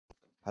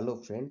Hello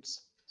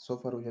friends, so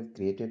far we have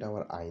created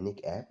our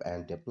Ionic app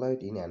and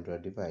deployed in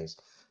Android device.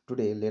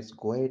 Today let's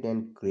go ahead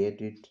and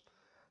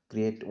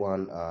create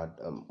one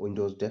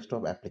Windows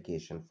desktop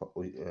application for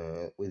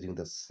using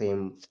the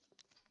same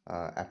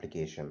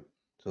application.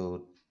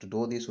 So to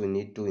do this we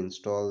need to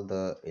install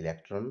the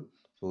Electron.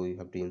 So you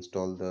have to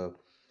install the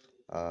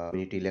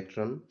Ionic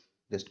Electron.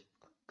 Just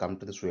come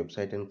to this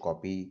website and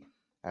copy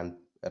and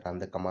run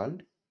the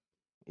command.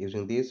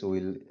 Using this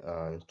we'll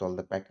install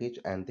the package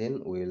and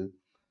then we'll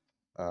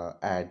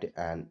add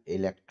an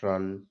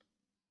Electron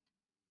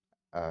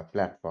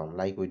platform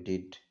like we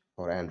did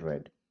for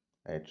Android,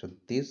 right? So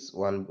this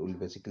one will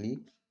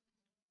basically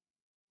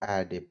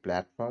add a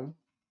platform,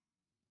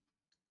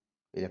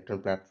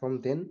 Electron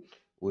platform, then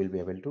we'll be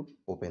able to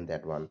open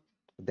that one.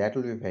 That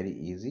will be very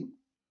easy.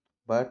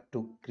 But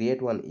to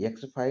create one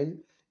exe file,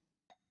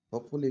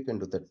 hopefully you can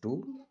do that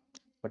too,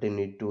 but you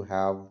need to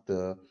have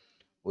the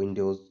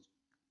Windows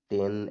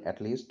 10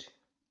 at least,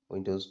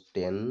 Windows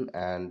 10,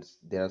 and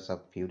there are some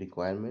few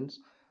requirements.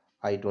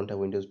 I don't have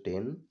Windows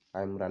 10.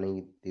 I'm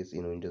running this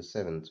in Windows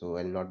 7, so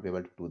I'll not be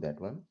able to do that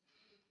one.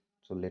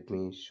 So let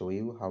me show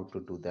you how to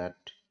do that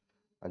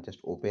and just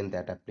open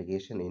that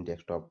application in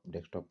desktop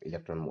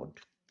electron mode.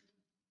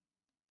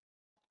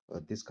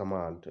 This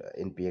command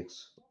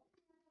npx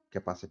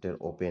capacitor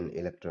open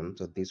electron,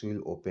 so this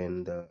will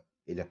open the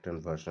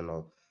electron version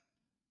of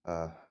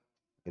uh,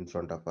 in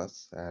front of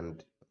us,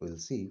 and we'll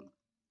see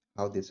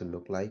how this will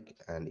look like.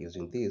 And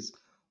using this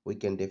we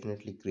can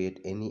definitely create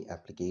any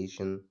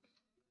application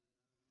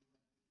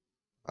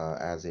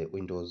as a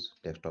Windows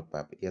desktop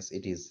app. Yes,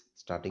 it is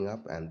starting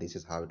up and this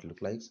is how it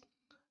looks like.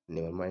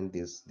 Never mind,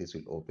 this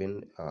will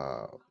open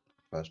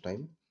first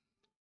time,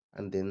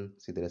 and then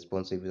see the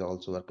responsive is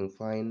also working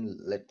fine.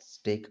 Let's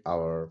take a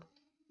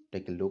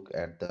look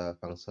at the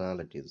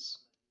functionalities.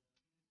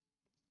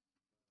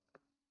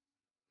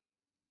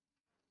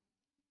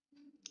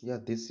 Yeah,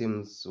 this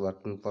seems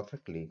working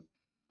perfectly.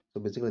 So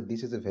basically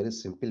this is a very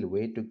simple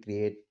way to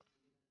create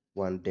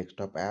one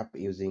desktop app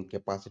using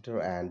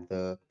capacitor and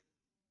the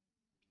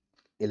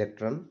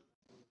electron.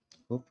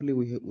 Hopefully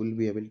we will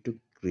be able to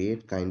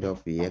create kind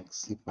of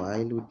exe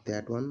file with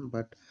that one,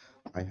 but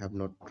I have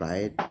not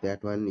tried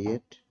that one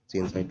yet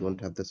since I don't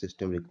have the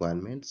system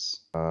requirements.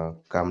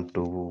 Come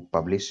to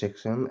publish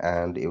section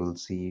and you will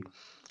see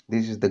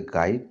this is the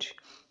guide.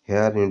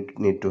 Here you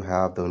need to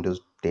have the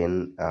Windows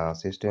 10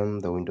 system,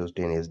 the Windows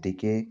 10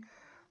 SDK.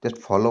 Just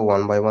follow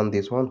one by one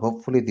this one.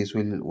 Hopefully this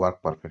will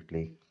work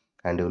perfectly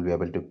and you will be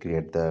able to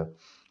create the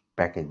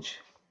package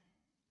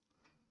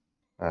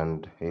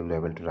and you will be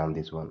able to run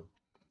this one.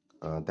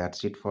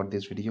 That's it for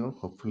this video.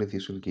 Hopefully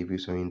this will give you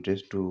some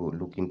interest to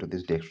look into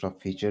this desktop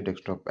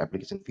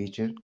application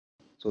feature.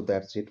 So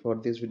that's it for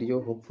this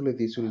video. Hopefully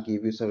this will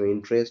give you some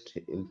interest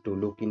to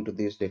look into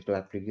this desktop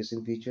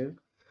application feature.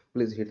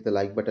 Please hit the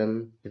like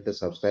button, hit the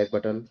subscribe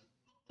button,